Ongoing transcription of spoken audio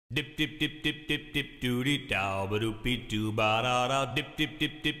Dip dip dip dip dip dip doody dow ba doopy doo ba da da dip dip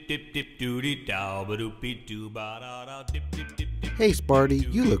dip dip dip dip doody dow ba doopy doo ba da da dip dip dip dip. Hey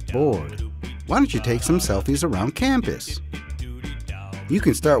Sparty, you look bored. Why don't you take some selfies around campus? You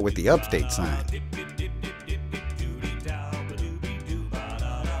can start with the Upstate sign.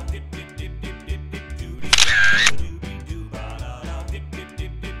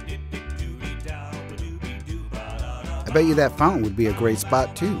 I bet you that fountain would be a great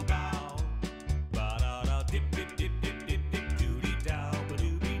spot too.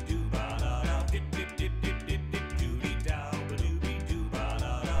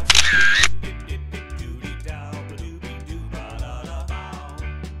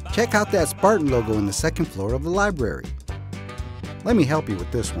 Check out that Spartan logo in the second floor of the library. Let me help you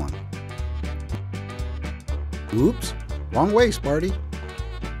with this one. Oops, wrong way, Sparty.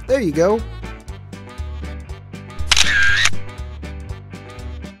 There you go.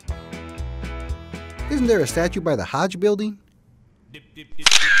 Isn't there a statue by the Hodge building?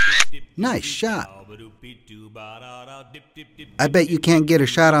 Nice shot. I bet you can't get a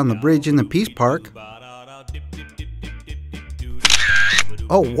shot on the bridge in the Peace Park.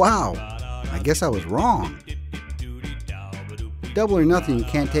 Oh wow, I guess I was wrong. Double or nothing, you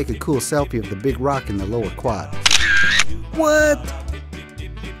can't take a cool selfie of the big rock in the lower quad. What?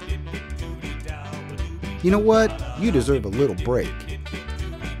 You know what? You deserve a little break.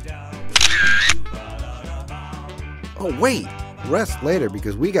 Oh wait, rest later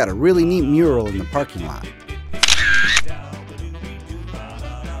because we got a really neat mural in the parking lot.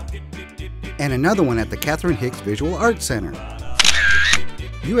 And another one at the Catherine Hicks Visual Arts Center.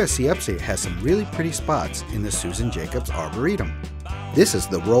 USC Upstate has some really pretty spots in the Susan Jacobs Arboretum. This is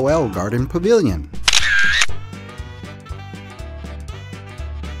the Roel Garden Pavilion.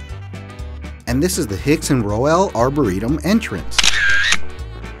 And this is the Hicks and Roel Arboretum entrance.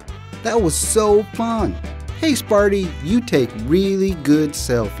 That was so fun. Hey Sparty, you take really good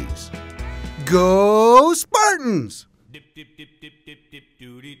selfies. Go Spartans! Dip dip dip dip dip dip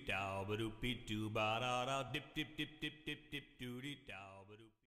doody dow ba doopy doo ba da da dip dip dip dip dip dip doody dow.